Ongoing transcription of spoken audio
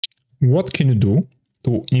what can you do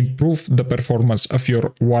to improve the performance of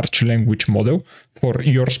your large language model for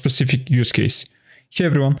your specific use case. Hey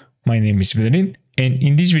everyone, my name is Veselin, and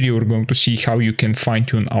in this video we're going to see how you can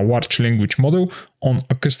fine-tune a large language model on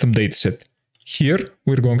a custom dataset. Here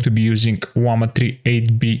we're going to be using Llama 3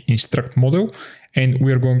 8B Instruct model, and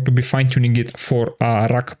we're going to be fine-tuning it for a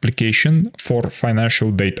RAG application for financial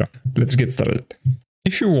data. Let's get started.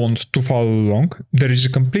 If you want to follow along, there is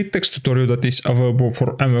a complete text tutorial that is available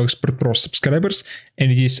for ML Expert Pro subscribers,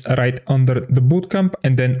 and it is right under the bootcamp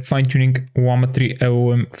and then fine-tuning Llama 3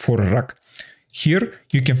 LLM for RAG. Here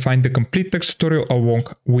you can find the complete text tutorial along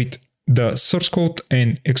with the source code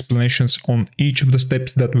and explanations on each of the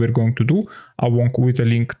steps that we're going to do, along with a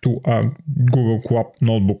link to a Google Colab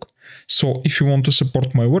notebook. So if you want to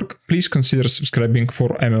support my work, please consider subscribing for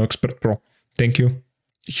ML Expert Pro. Thank you.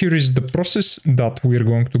 Here is the process that we're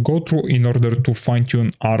going to go through in order to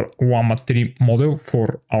fine-tune our Llama 3 model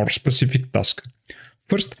for our specific task.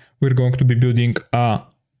 First, we're going to be building a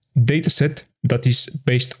dataset that is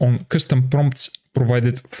based on custom prompts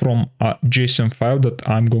provided from a JSON file that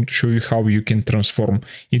I'm going to show you how you can transform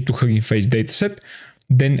into HuggingFace dataset.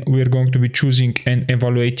 Then we're going to be choosing and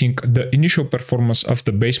evaluating the initial performance of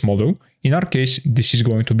the base model. In our case, this is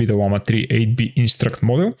going to be the Llama 3 8B Instruct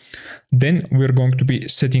model. Then we're going to be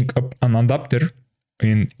setting up an adapter.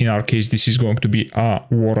 In our case, this is going to be a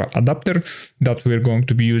LoRA adapter that we're going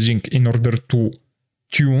to be using in order to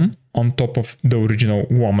tune on top of the original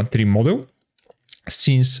Llama 3 model.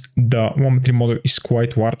 Since the Llama 3 model is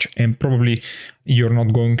quite large and probably you're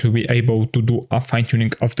not going to be able to do a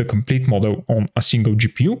fine-tuning of the complete model on a single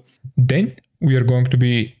GPU, then we are going to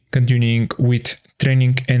be continuing with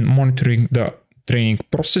training and monitoring the training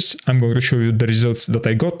process. I'm going to show you the results that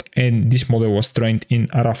I got, and this model was trained in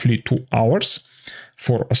roughly 2 hours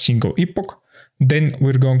for a single epoch. Then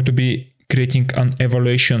we're going to be creating an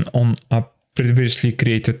evaluation on a previously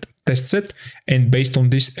created test set, and based on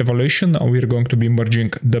this evaluation we're going to be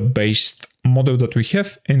merging the base model that we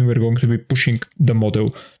have, and we're going to be pushing the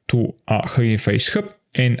model to a HuggingFace hub,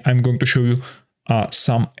 and I'm going to show you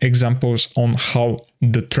some examples on how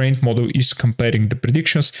the trained model is comparing the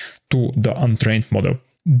predictions to the untrained model.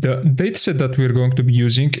 The dataset that we're going to be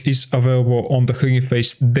using is available on the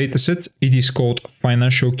HuggingFace datasets. It is called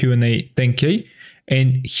Financial Q&A 10K,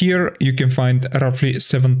 and here you can find roughly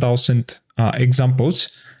 7,000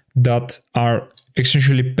 examples that are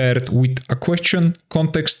essentially paired with a question,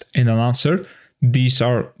 context, and an answer. These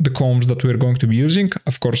are the columns that we're going to be using.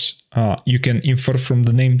 Of course, you can infer from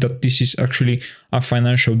the name that this is actually a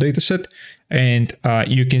financial dataset, and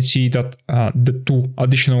you can see that the 2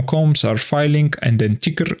 additional columns are filing and then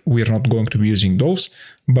ticker. We're not going to be using those,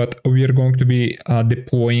 but we are going to be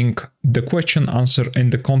deploying the question, answer,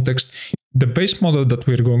 and the context. The base model that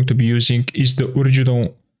we're going to be using is the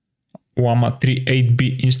original Llama 3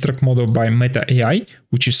 8B Instruct model by Meta AI,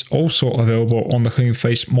 which is also available on the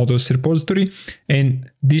HuggingFace models repository.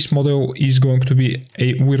 And this model is going to be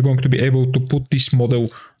we're going to be able to put this model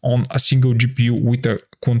on a single GPU with a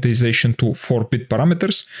quantization to 4-bit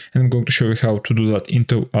parameters. And I'm going to show you how to do that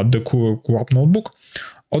into the Google Colab notebook.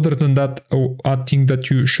 Other than that, a thing that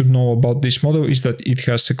you should know about this model is that it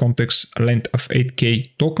has a context length of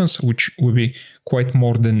 8K tokens, which will be quite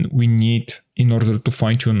more than we need in order to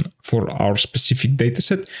fine-tune for our specific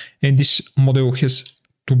dataset. And this model has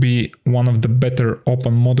to be one of the better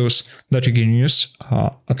open models that you can use,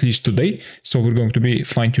 at least today. So we're going to be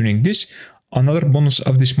fine-tuning this. Another bonus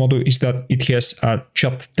of this model is that it has a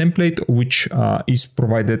chat template, which is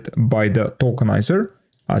provided by the tokenizer,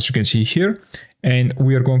 as you can see here. And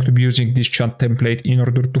we are going to be using this chat template in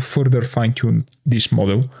order to further fine-tune this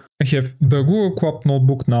model. I have the Google Colab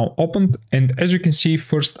notebook now opened, and as you can see,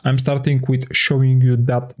 first I'm starting with showing you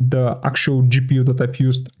that the actual GPU that I've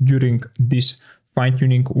used during this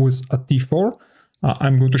fine-tuning was a T4.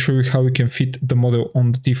 I'm going to show you how you can fit the model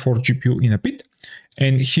on the T4 GPU in a bit.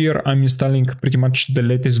 And here I'm installing pretty much the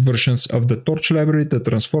latest versions of the Torch library, the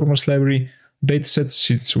Transformers library, datasets,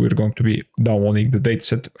 since we're going to be downloading the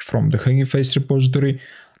dataset from the HuggingFace repository,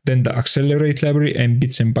 then the Accelerate library and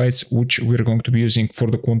Bits and Bytes, which we're going to be using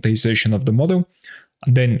for the quantization of the model.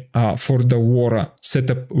 Then for the LoRA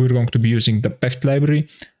setup, we're going to be using the PEFT library.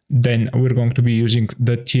 Then we're going to be using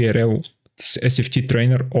the TRL SFT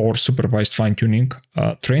trainer or supervised fine-tuning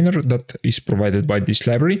trainer that is provided by this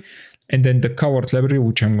library. And then the Coward library,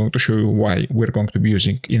 which I'm going to show you why we're going to be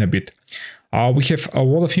using in a bit. We have a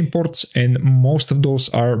lot of imports, and most of those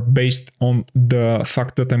are based on the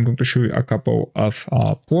fact that I'm going to show you a couple of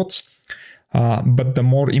plots. But the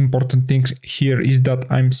more important thing here is that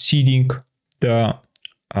I'm seeding the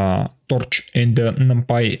torch and the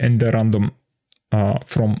NumPy and the random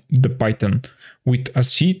from the Python with a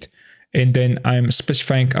seed. And then I'm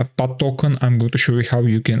specifying a path token. I'm going to show you how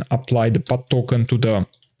you can apply the path token to the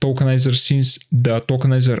tokenizer, since the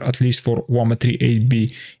tokenizer, at least for Llama 3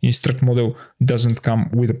 8B Instruct model, doesn't come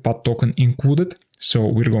with a path token included. So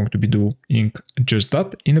we're going to be doing just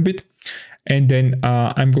that in a bit. And then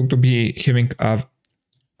I'm going to be having a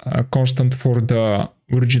constant for the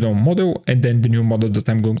original model, and then the new model that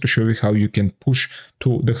I'm going to show you how you can push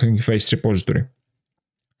to the HuggingFace repository.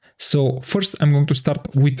 So first I'm going to start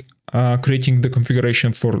with creating the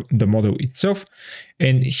configuration for the model itself.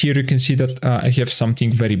 And here you can see that I have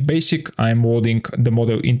something very basic. I'm loading the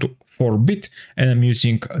model into 4-bit, and I'm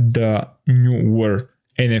using the newer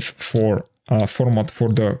NF4 format for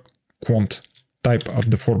the quant type of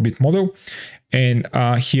the 4-bit model. And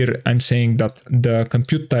here I'm saying that the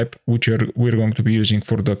compute type, which we're going to be using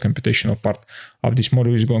for the computational part of this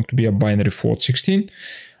model, is going to be a binary float 16.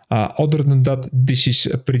 Other than that, this is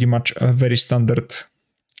pretty much a very standard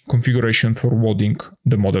configuration for loading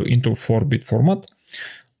the model into 4-bit format.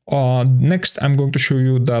 Next, I'm going to show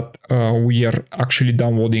you that we are actually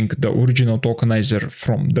downloading the original tokenizer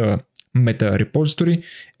from the meta repository,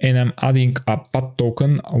 and I'm adding a path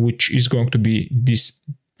token, which is going to be this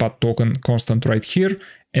path token constant right here,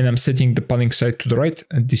 and I'm setting the padding size to the right.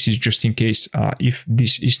 And this is just in case if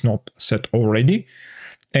this is not set already.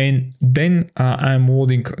 And then I'm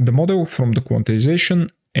loading the model from the quantization.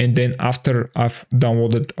 And then after I've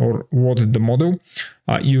downloaded or loaded the model,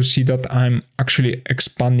 you see that I'm actually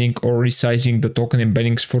expanding or resizing the token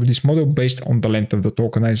embeddings for this model based on the length of the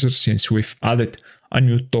tokenizer, since we've added a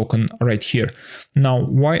new token right here. Now,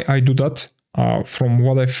 why I do that? From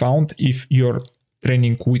what I found, if you're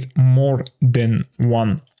training with more than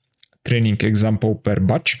one training example per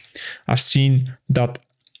batch, I've seen that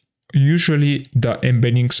usually the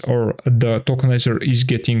embeddings or the tokenizer is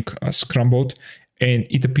getting scrambled, and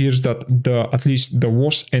it appears that at least the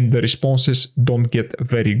loss and the responses don't get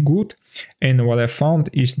very good. And what I found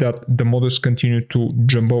is that the models continue to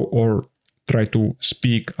jumble or try to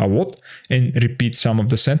speak a lot and repeat some of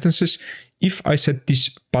the sentences. If I set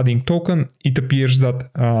this padding token, it appears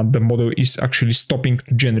that the model is actually stopping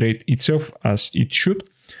to generate itself as it should.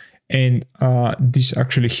 And this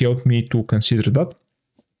actually helped me to consider that.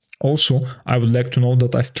 Also, I would like to know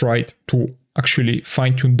that I've tried to actually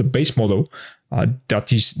fine-tune the base model.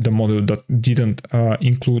 That is the model that didn't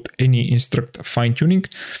include any Instruct fine-tuning.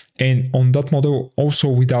 And on that model, also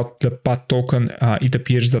without the path token, it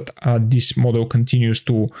appears that this model continues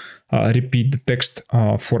to repeat the text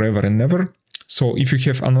forever and ever. So if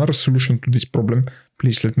you have another solution to this problem,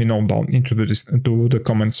 please let me know down into the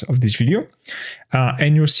comments of this video.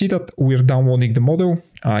 And you'll see that we're downloading the model.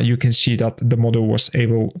 You can see that the model was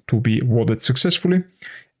able to be loaded successfully.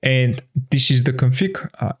 And this is the config.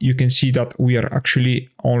 You can see that we are actually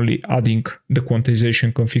only adding the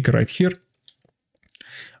quantization config right here.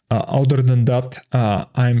 Other than that,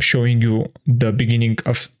 I'm showing you the beginning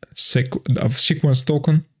of sequence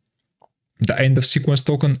token, the end of sequence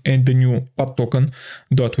token, and the new path token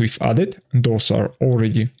that we've added. Those are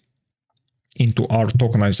already into our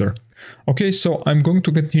tokenizer. Okay, so I'm going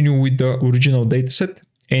to continue with the original dataset,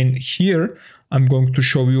 and here I'm going to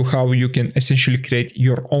show you how you can essentially create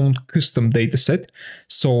your own custom dataset,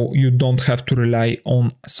 so you don't have to rely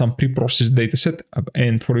on some pre-processed dataset.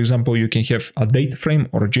 And for example, you can have a data frame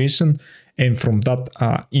or a JSON, and from that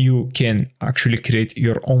you can actually create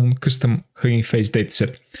your own custom HuggingFace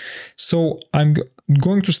dataset. So I'm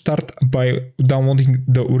going to start by downloading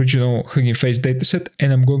the original HuggingFace dataset,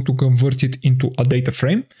 and I'm going to convert it into a data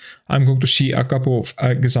frame. I'm going to see a couple of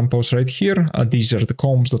examples right here. These are the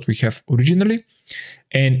columns that we have originally.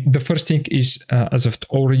 And the first thing is, as I've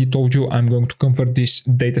already told you, I'm going to convert this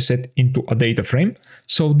dataset into a data frame.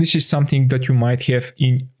 So this is something that you might have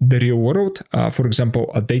in the real world. For example,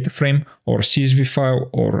 a data frame or a CSV file,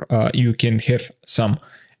 or you can have some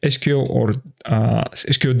SQL or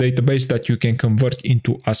SQL database that you can convert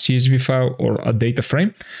into a CSV file or a data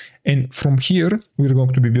frame. And from here, we're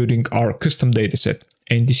going to be building our custom dataset.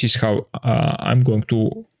 And this is how I'm going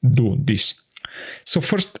to do this. So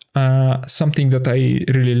first, something that I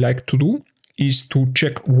really like to do is to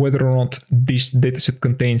check whether or not this dataset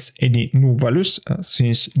contains any new values,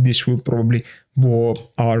 since this will probably blow up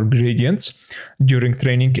our gradients during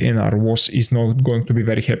training, and our WOS is not going to be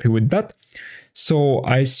very happy with that. So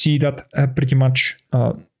I see that pretty much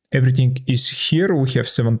everything is here. We have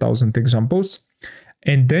 7,000 examples.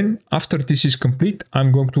 And then after this is complete,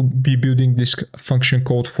 I'm going to be building this function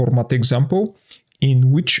called format example,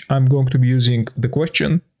 in which I'm going to be using the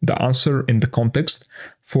question, the answer, and the context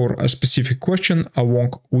for a specific question,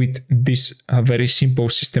 along with this very simple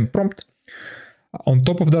system prompt. On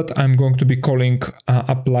top of that, I'm going to be calling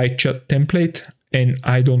apply chat template, and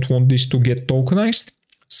I don't want this to get tokenized.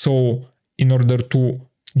 So in order to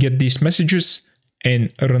get these messages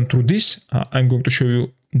and run through this, I'm going to show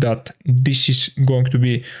you that this is going to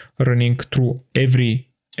be running through every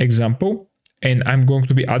example, and I'm going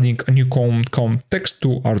to be adding a new column text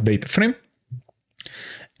to our data frame.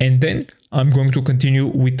 And then I'm going to continue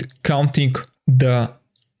with counting the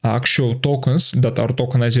actual tokens that our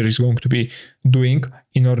tokenizer is going to be doing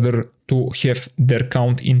in order to have their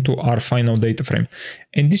count into our final data frame.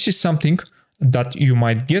 And this is something that you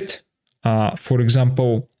might get. For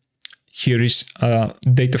example, here is a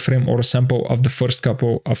data frame or a sample of the first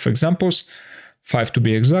couple of examples, 5 to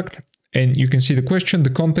be exact. And you can see the question, the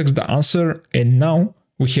context, the answer, and now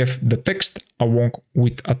we have the text along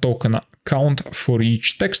with a token count for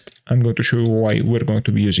each text. I'm going to show you why we're going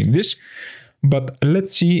to be using this. But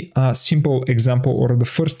let's see a simple example, or the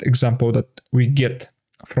first example that we get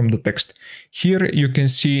from the text. Here you can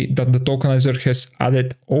see that the tokenizer has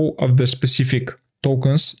added all of the specific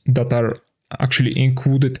tokens that are actually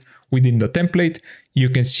included within the template. You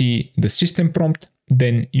can see the system prompt.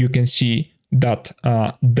 Then you can see that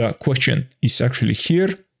the question is actually here.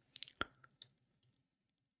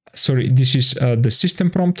 Sorry, this is the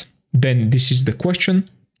system prompt. Then this is the question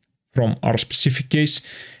from our specific case.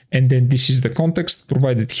 And then this is the context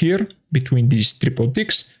provided here between these triple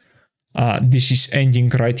ticks. This is ending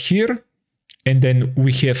right here. And then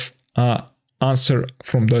we have answer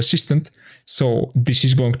from the assistant. So this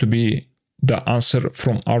is going to be the answer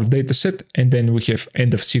from our dataset. And then we have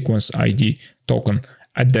end of sequence ID token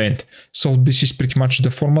at the end. So this is pretty much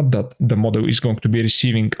the format that the model is going to be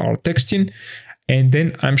receiving our text in. And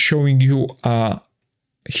then I'm showing you a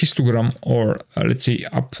histogram, or let's say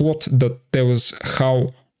a plot that tells how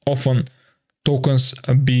often tokens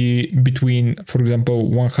be between, for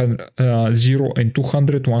example, 0 and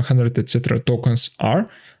 200, 100, etc. tokens are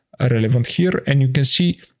relevant here. And you can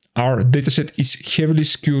see our dataset is heavily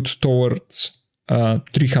skewed towards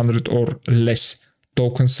 300 or less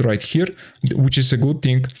tokens right here, which is a good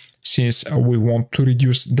thing since we want to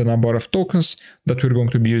reduce the number of tokens that we're going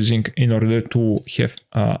to be using in order to have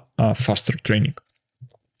a faster training.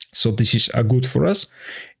 So this is good for us.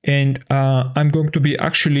 And I'm going to be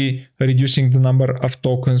actually reducing the number of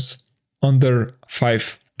tokens under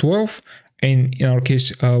 512. And in our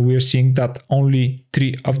case, we're seeing that only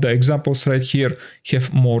 3 of the examples right here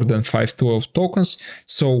have more than 512 tokens.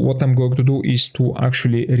 So what I'm going to do is to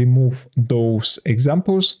actually remove those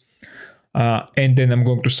examples. And then I'm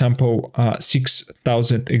going to sample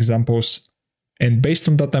 6,000 examples. And based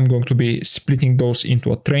on that, I'm going to be splitting those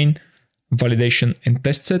into a train, validation, and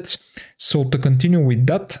test sets. So to continue with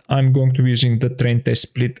that, I'm going to be using the train test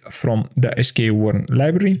split from the skwarn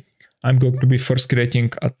library. I'm going to be first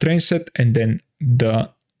creating a train set, and then the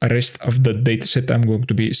rest of the dataset, I'm going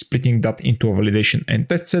to be splitting that into a validation and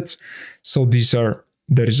test sets. So these are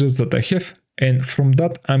the results that I have. And from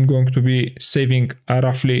that, I'm going to be saving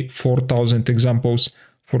roughly 4,000 examples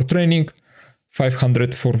for training,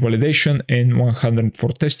 500 for validation, and 100 for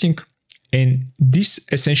testing. And this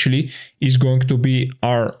essentially is going to be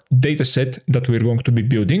our data set that we're going to be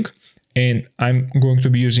building. And I'm going to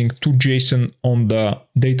be using 2 JSON on the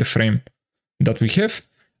data frame that we have.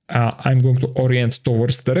 I'm going to orient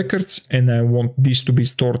towards the records, and I want this to be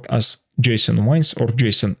stored as JSON wines or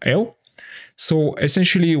JSON L. So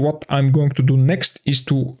essentially what I'm going to do next is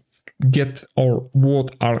to get or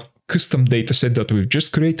load our custom data set that we've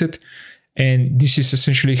just created. And this is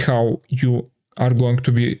essentially how you are going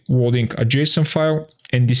to be loading a JSON file,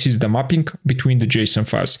 and this is the mapping between the JSON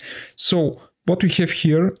files. So what we have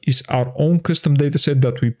here is our own custom dataset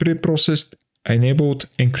that we pre-processed, enabled,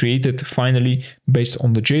 and created finally based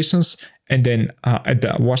on the JSONs. And then at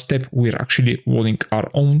the last step, we're actually loading our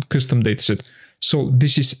own custom dataset. So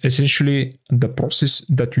this is essentially the process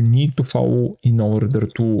that you need to follow in order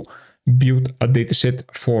to build a dataset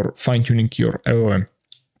for fine-tuning your LLM.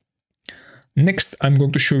 Next, I'm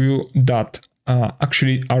going to show you that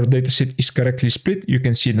actually our dataset is correctly split. You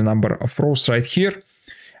can see the number of rows right here.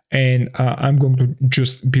 And I'm going to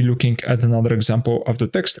just be looking at another example of the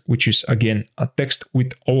text, which is again a text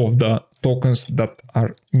with all of the tokens that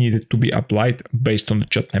are needed to be applied based on the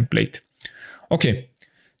chat template. Okay,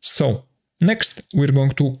 so next we're going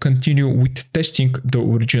to continue with testing the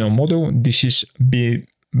original model. This is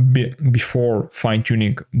before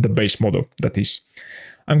fine-tuning the base model, that is.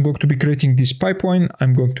 I'm going to be creating this pipeline.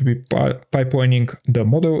 I'm going to be pipelining the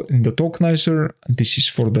model in the tokenizer. This is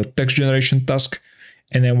for the text generation task.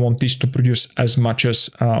 And I want this to produce as much as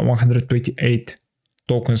 128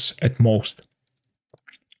 tokens at most.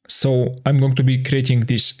 So I'm going to be creating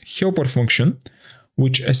this helper function,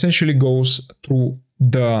 which essentially goes through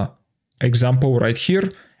the example right here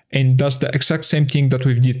and does the exact same thing that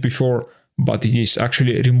we did before, but it is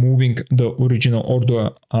actually removing the original or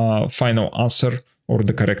the final answer or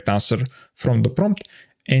the correct answer from the prompt.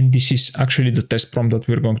 And this is actually the test prompt that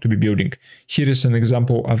we're going to be building. Here is an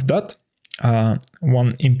example of that.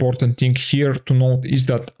 One important thing here to note is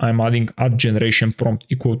that I'm adding add generation prompt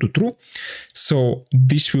equal to true. So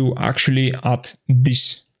this will actually add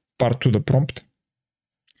this part to the prompt,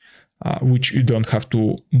 which you don't have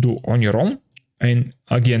to do on your own. And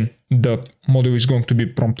again, the model is going to be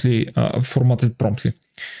promptly formatted promptly.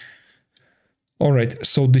 All right,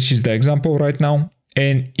 so this is the example right now.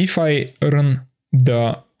 And if I run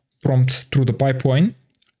the prompt through the pipeline,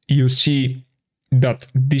 you see that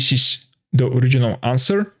this is the original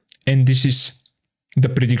answer, and this is the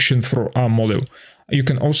prediction for our model. You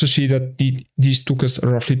can also see that these took us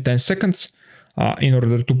roughly 10 seconds in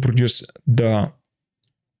order to produce the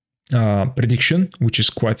prediction, which is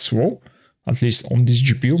quite slow, at least on this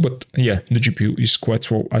GPU, but yeah, the GPU is quite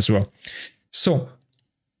slow as well. So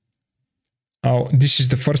this is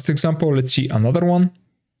the first example. Let's see another one.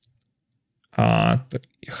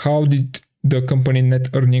 How did the company net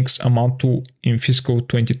earnings amount to in fiscal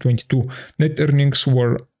 2022? Net earnings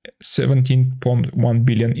were 17.1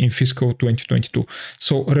 billion in fiscal 2022.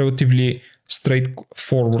 So relatively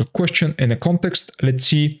straightforward question and a context. Let's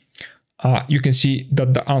see. You can see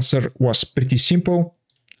that the answer was pretty simple,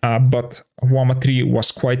 but Llama 3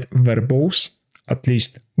 was quite verbose, at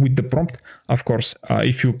least with the prompt. Of course,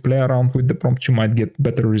 if you play around with the prompt, you might get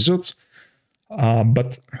better results.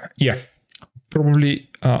 But yeah, probably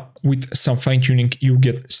with some fine-tuning, you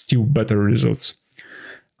get still better results.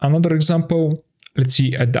 Another example, let's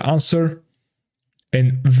see at the answer,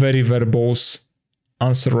 and very verbose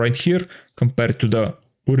answer right here compared to the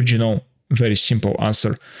original very simple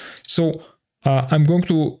answer. So I'm going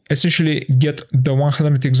to essentially get the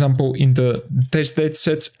 100 example in the test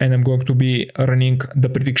datasets, and I'm going to be running the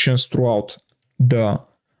predictions throughout the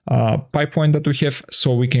pipeline that we have,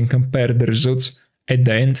 so we can compare the results at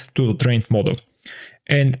the end to the trained model.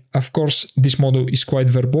 And of course, this model is quite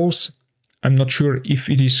verbose. I'm not sure if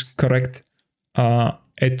it is correct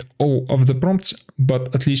at all of the prompts,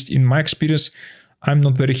 but at least in my experience, I'm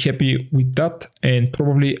not very happy with that, and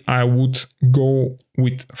probably I would go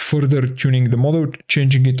with further tuning the model,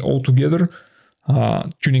 changing it altogether,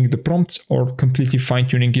 tuning the prompts, or completely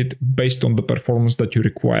fine-tuning it based on the performance that you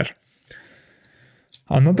require.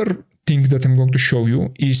 Another thing that I'm going to show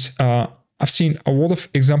you is I've seen a lot of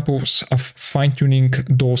examples of fine-tuning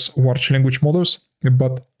those large language models,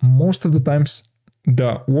 but most of the times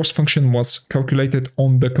the loss function was calculated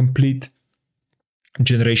on the complete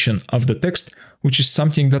generation of the text, which is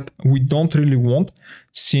something that we don't really want,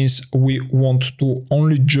 since we want to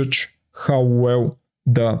only judge how well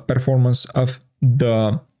the performance of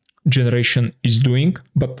the generation is doing,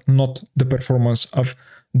 but not the performance of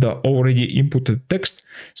the already inputted text.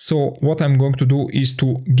 So what I'm going to do is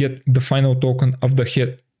to get the final token of the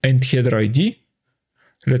head and header ID.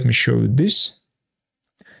 Let me show you this.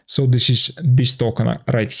 So this is this token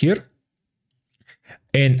right here.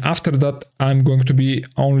 And after that, I'm going to be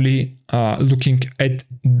only looking at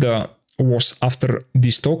the loss after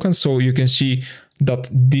this token. So you can see that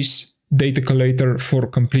this data collator for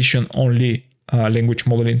completion only language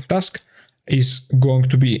modeling task is going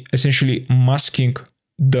to be essentially masking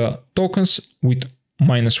the tokens with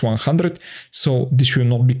 -100. So this will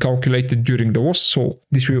not be calculated during the loss. So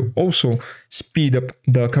this will also speed up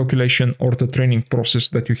the calculation or the training process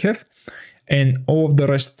that you have. And all of the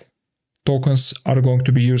rest tokens are going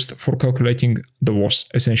to be used for calculating the loss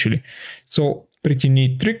essentially. So pretty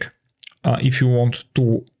neat trick if you want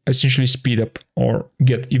to essentially speed up or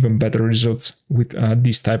get even better results with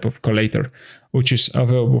this type of collator, which is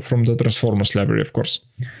available from the Transformers library, of course.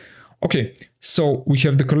 Okay, so we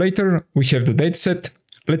have the collator, we have the dataset.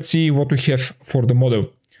 Let's see what we have for the model.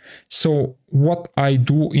 So what I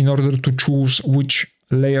do in order to choose which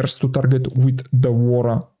layers to target with the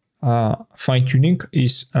LoRA fine-tuning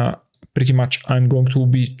is pretty much I'm going to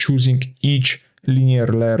be choosing each linear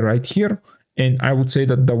layer right here. And I would say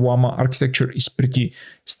that the Llama architecture is pretty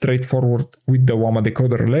straightforward with the Llama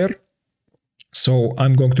decoder layer. So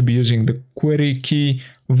I'm going to be using the query key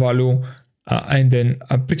value and then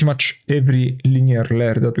pretty much every linear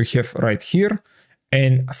layer that we have right here.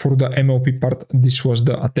 And for the MLP part, this was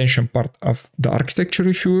the attention part of the architecture,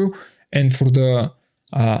 if you will. And for the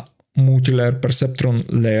multi-layer perceptron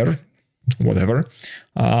layer, whatever,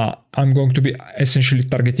 I'm going to be essentially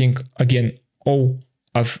targeting again all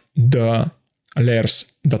of the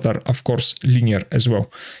layers that are, of course, linear as well.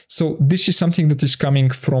 So this is something that is coming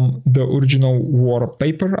from the original LoRA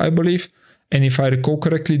paper, I believe. And if I recall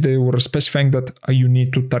correctly, they were specifying that you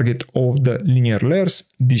need to target all of the linear layers.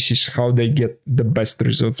 This is how they get the best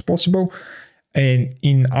results possible. And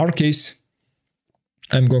in our case,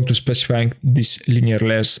 I'm going to specify these linear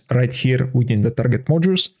layers right here within the target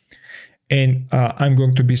modules. And I'm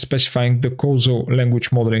going to be specifying the causal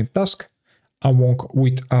language modeling task along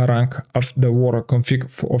with a rank of the LoRA config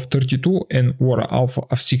of 32 and LoRA alpha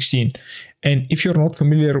of 16. And if you're not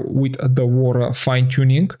familiar with the LoRA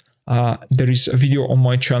fine-tuning, there is a video on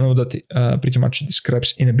my channel that pretty much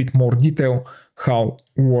describes in a bit more detail how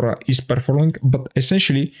LoRA is performing. But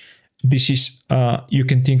essentially, this is, you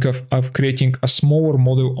can think of creating a smaller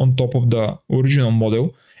model on top of the original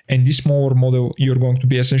model. And this smaller model, you're going to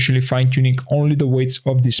be essentially fine-tuning only the weights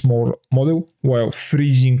of this small model while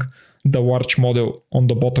freezing the large model on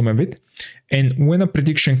the bottom of it. And when a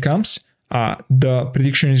prediction comes, the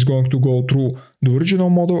prediction is going to go through the original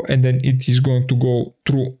model, and then it is going to go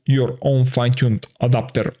through your own fine-tuned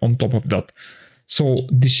adapter on top of that. So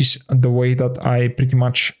this is the way that I pretty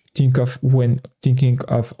much think of when thinking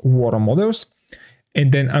of LoRA models.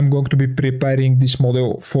 And then I'm going to be preparing this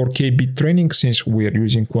model for K-bit training since we are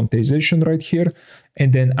using quantization right here.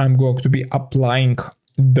 And then I'm going to be applying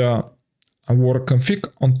the LoRA config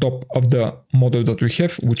on top of the model that we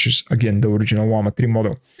have, which is again the original Llama 3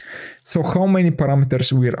 model. So how many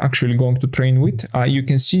parameters we are actually going to train with? You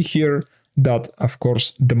can see here that, of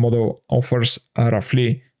course, the model offers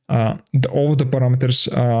roughly all the parameters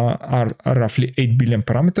are roughly 8 billion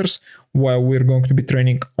parameters, while we're going to be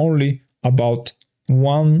training only about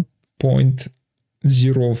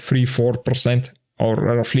 1.034% or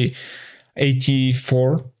roughly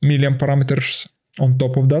 84 million parameters on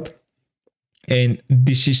top of that. And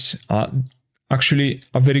this is actually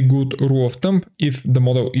a very good rule of thumb. If the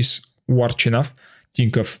model is large enough,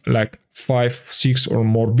 think of like 5, 6 or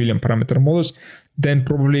more billion parameter models, then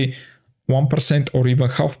probably 1% or even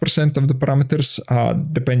 0.5% of the parameters,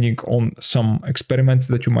 depending on some experiments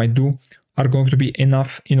that you might do, are going to be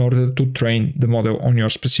enough in order to train the model on your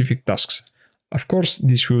specific tasks. Of course,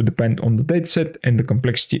 this will depend on the dataset and the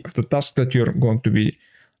complexity of the task that you're going to be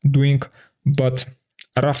doing, but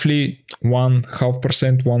roughly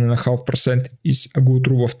 0.5%, 1.5% is a good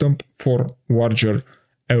rule of thumb for larger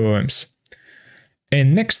LLMs.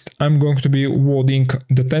 And next, I'm going to be loading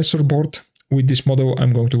the TensorBoard. With this model,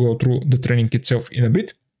 I'm going to go through the training itself in a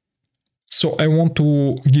bit. So I want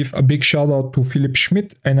to give a big shout out to Philip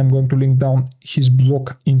Schmidt, and I'm going to link down his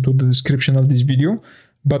blog into the description of this video.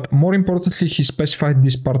 But more importantly, he specified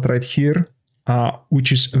this part right here,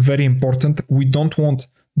 which is very important. We don't want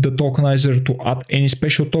the tokenizer to add any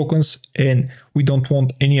special tokens, and we don't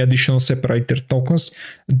want any additional separator tokens.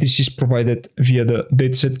 This is provided via the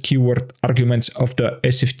dataset keyword arguments of the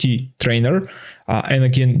SFT trainer. And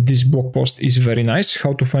again, this blog post is very nice,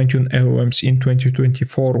 how to fine-tune LLMs in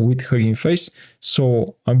 2024 with HuggingFace.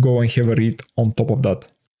 So I'll go and have a read on top of that.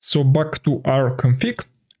 So back to our config.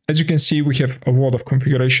 As you can see, we have a lot of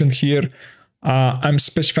configuration here. I'm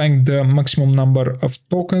specifying the maximum number of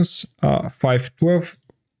tokens, 512.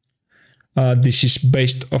 This is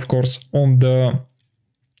based, of course, on the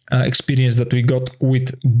experience that we got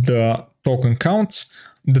with the token counts.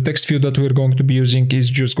 The text field that we're going to be using is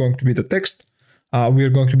just going to be the text. We're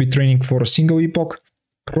going to be training for a single epoch.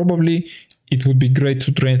 Probably it would be great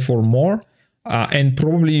to train for more, and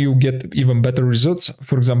probably you get even better results.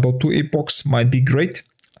 For example, 2 epochs might be great.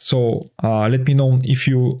 So let me know if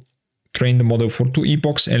you train the model for 2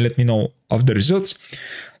 epochs and let me know of the results.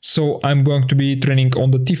 So I'm going to be training on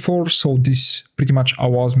the T4. So this pretty much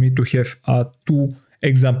allows me to have 2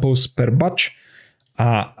 examples per batch.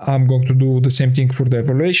 I'm going to do the same thing for the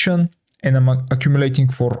evaluation, and I'm accumulating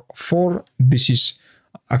for 4. This is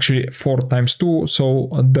actually 4 times 2. So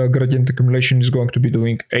the gradient accumulation is going to be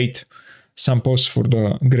doing 8 samples for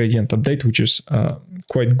the gradient update, which is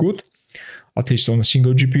quite good, at least on a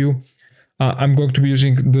single GPU. I'm going to be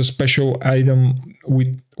using the special item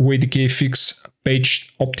with weight decay fix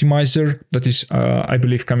page optimizer that is, I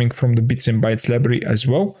believe, coming from the bits and bytes library as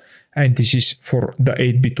well. And this is for the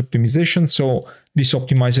 8-bit optimization. So this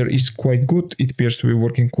optimizer is quite good. It appears to be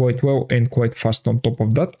working quite well and quite fast on top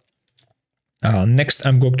of that. Next,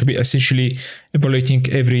 I'm going to be essentially evaluating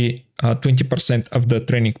every 20% of the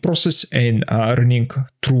training process and running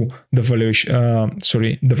through the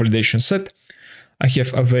validation set. I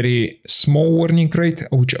have a very small warning rate,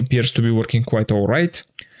 which appears to be working quite all right.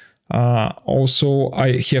 Also,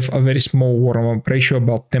 I have a very small warm-up ratio,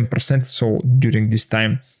 about 10%. So during this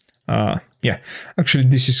time, yeah, actually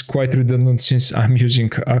this is quite redundant since I'm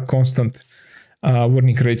using a constant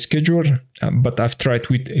warning rate scheduler, but I've tried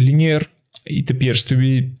with linear. It appears to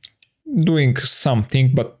be doing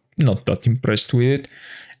something, but not that impressed with it.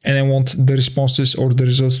 And I want the responses or the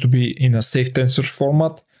results to be in a safe tensor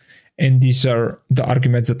format. And these are the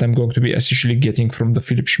arguments that I'm going to be essentially getting from the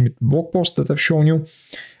Philip Schmidt blog post that I've shown you.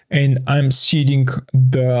 And I'm seeding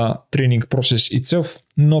the training process itself.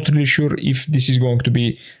 Not really sure if this is going to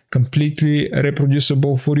be completely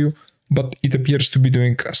reproducible for you, but it appears to be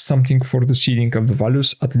doing something for the seeding of the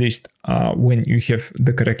values, at least when you have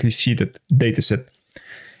the correctly seeded dataset.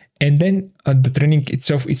 And then the training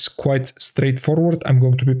itself is quite straightforward. I'm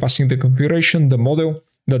going to be passing the configuration, the model,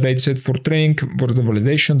 the dataset for training, for the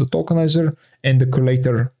validation, the tokenizer, and the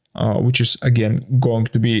collator, which is again going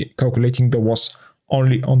to be calculating the loss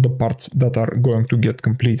only on the parts that are going to get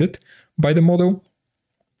completed by the model.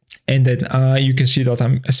 And then you can see that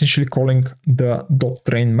I'm essentially calling the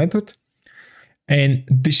 .train method. And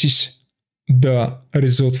this is the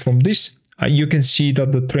result from this. You can see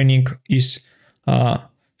that the training is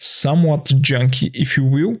somewhat junky, if you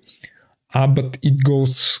will, but it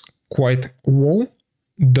goes quite well.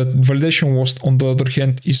 The validation loss, on the other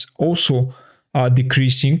hand, is also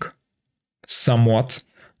decreasing somewhat,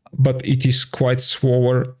 but it is quite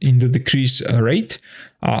slower in the decrease rate.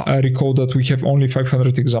 I recall that we have only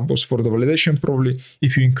 500 examples for the validation. Probably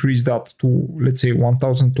if you increase that to, let's say,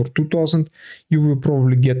 1000 or 2000, you will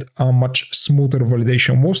probably get a much smoother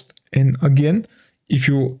validation loss. And again, if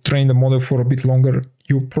you train the model for a bit longer,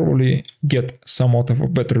 you probably get somewhat of a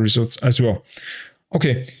better results as well.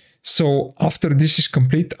 Okay, so after this is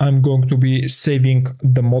complete, I'm going to be saving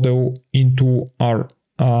the model into our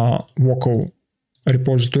local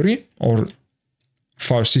repository or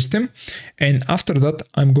file system. And after that,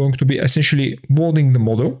 I'm going to be essentially loading the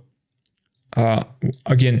model.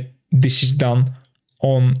 Again, this is done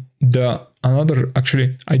on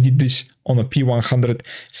actually, I did this on a P100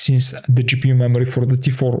 since the GPU memory for the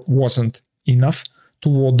T4 wasn't enough to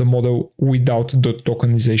load the model without the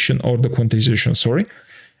tokenization or the quantization, sorry.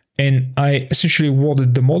 And I essentially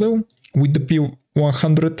loaded the model with the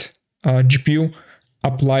P100 GPU,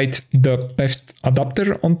 applied the path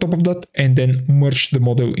adapter on top of that, and then merged the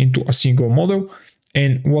model into a single model.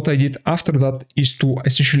 And what I did after that is to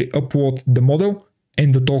essentially upload the model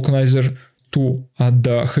and the tokenizer to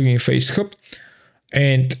the HuggingFace hub.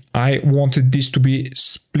 And I wanted this to be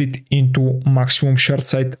split into maximum shared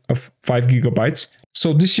site of 5 GB.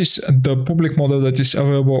 So this is the public model that is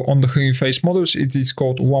available on the HuggingFace models. It is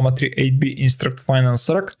called Llama 3.8b Instruct Finance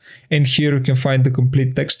Rack. And here you can find the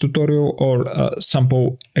complete text tutorial or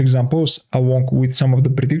sample examples along with some of the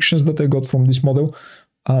predictions that I got from this model.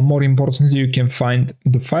 More importantly, you can find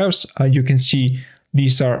the files. You can see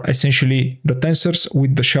these are essentially the tensors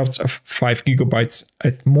with the shards of 5 GB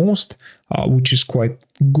at most, which is quite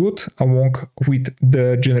good, along with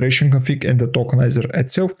the generation config and the tokenizer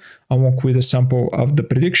itself, along with a sample of the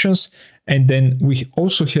predictions. And then we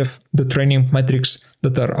also have the training metrics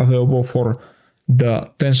that are available for the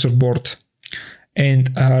TensorBoard. And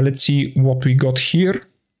let's see what we got here.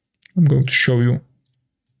 I'm going to show you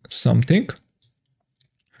something.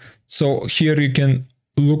 So here you can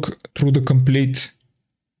look through the complete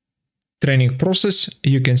training process.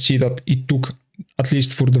 You can see that it took, at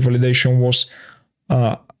least for the validation, was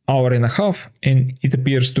hour and a half, and it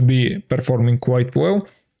appears to be performing quite well.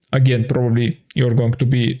 Again, probably you're going to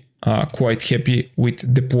be quite happy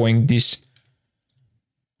with deploying this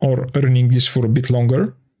or running this for a bit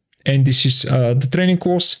longer. And this is the training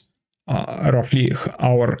course, roughly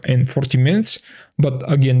hour and 40 minutes. But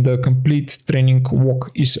again, the complete training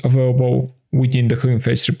walk is available within the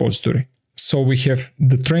HuggingFace repository. So we have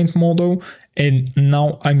the trained model, and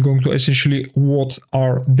now I'm going to essentially load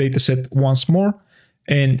our dataset once more,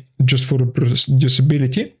 and just for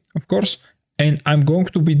reproducibility, of course. And I'm going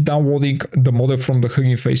to be downloading the model from the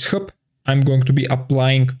HuggingFace hub. I'm going to be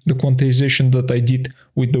applying the quantization that I did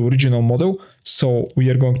with the original model. So we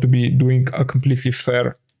are going to be doing a completely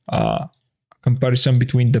fair comparison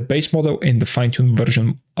between the base model and the fine-tuned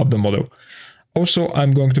version of the model. Also,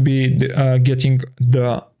 I'm going to be getting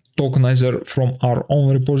the tokenizer from our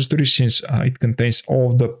own repository, since it contains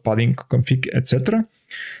all of the padding config, etc.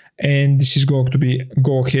 And this is going to be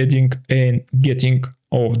go ahead and getting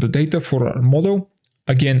all of the data for our model.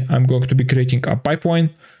 Again, I'm going to be creating a pipeline,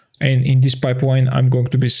 and in this pipeline, I'm going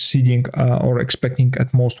to be seeding or expecting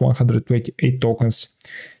at most 128 tokens.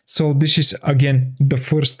 So this is again the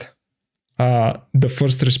first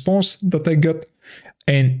response that I got,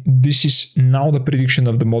 and this is now the prediction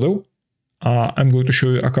of the model. I'm going to show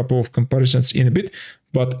you a couple of comparisons in a bit,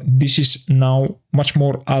 but this is now much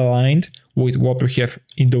more aligned with what we have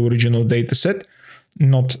in the original dataset.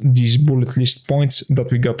 not these bullet list points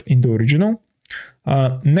that we got in the original.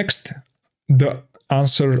 Next, the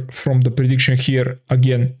answer from the prediction here,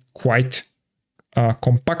 again, quite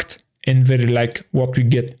compact and very like what we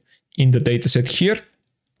get in the dataset here.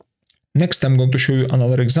 Next, I'm going to show you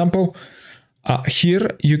another example. Here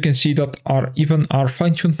you can see that even our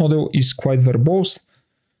fine-tuned model is quite verbose.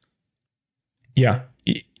 Yeah,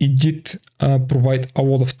 it did provide a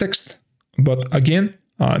lot of text, but again,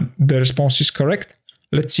 the response is correct.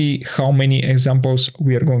 Let's see how many examples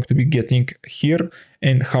we are going to be getting here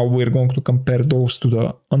and how we're going to compare those to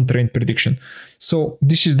the untrained prediction. So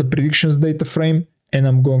this is the predictions data frame, and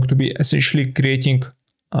I'm going to be essentially creating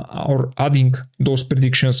or adding those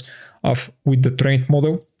predictions with the trained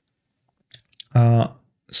model.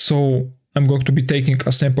 So I'm going to be taking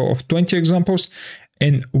a sample of 20 examples,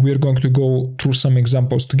 and we're going to go through some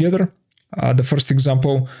examples together. The first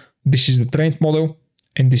example, this is the trained model,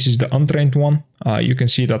 and this is the untrained one. You can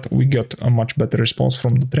see that we got a much better response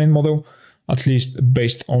from the trained model, at least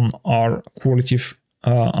based on our qualitative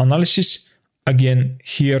analysis. Again,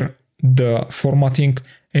 here the formatting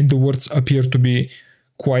and the words appear to be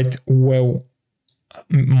quite well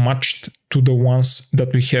matched to the ones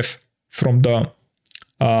that we have from the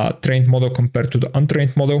trained model compared to the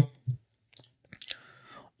untrained model.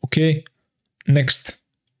 Okay, next.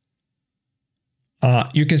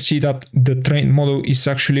 You can see that the trained model is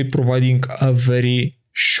actually providing a very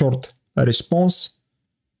short response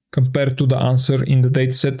compared to the answer in the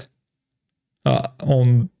dataset.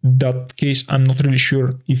 On that case, I'm not really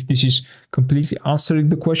sure if this is completely answering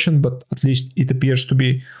the question, but at least it appears to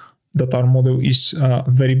be that our model is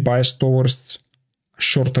very biased towards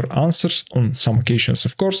shorter answers on some occasions,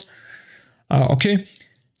 of course. Okay,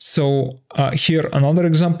 so here another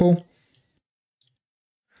example.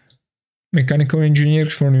 Mechanical engineer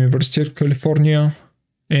from University of California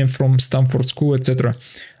and from Stanford School, etc.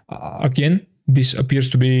 Again, this appears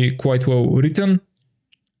to be quite well written,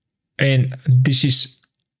 and this is,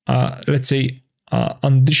 let's say,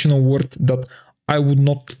 an additional word that I would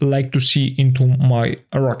not like to see into my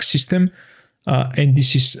RAG system, and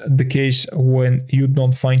this is the case when you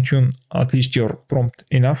don't fine-tune at least your prompt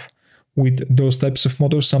enough with those types of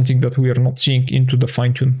models, something that we are not seeing into the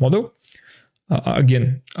fine-tuned model.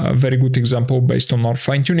 Again, a very good example based on our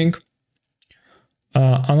fine-tuning.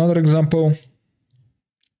 Another example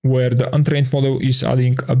where the untrained model is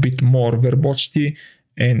adding a bit more verbosity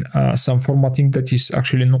and some formatting that is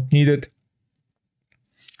actually not needed.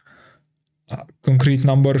 Concrete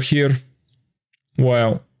number here,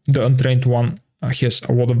 while the untrained one has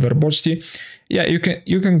a lot of verbosity. Yeah,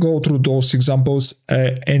 you can go through those examples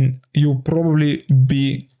and you'll probably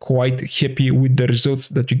be quite happy with the results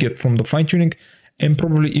that you get from the fine-tuning, and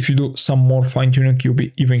probably if you do some more fine-tuning, you'll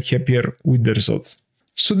be even happier with the results.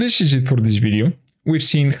 So this is it for this video. We've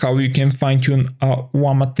seen how you can fine-tune a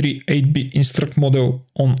Llama 3 8B Instruct model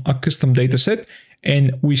on a custom dataset,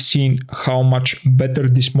 and we've seen how much better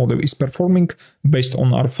this model is performing based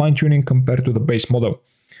on our fine-tuning compared to the base model.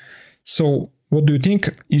 So what do you think?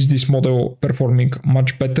 Is this model performing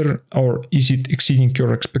much better, or is it exceeding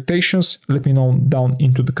your expectations? Let me know down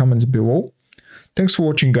into the comments below. Thanks for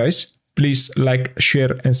watching, guys. Please like,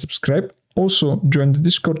 share and subscribe. Also join the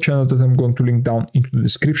Discord channel that I'm going to link down into the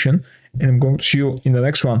description, and I'm going to see you in the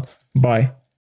next one. Bye.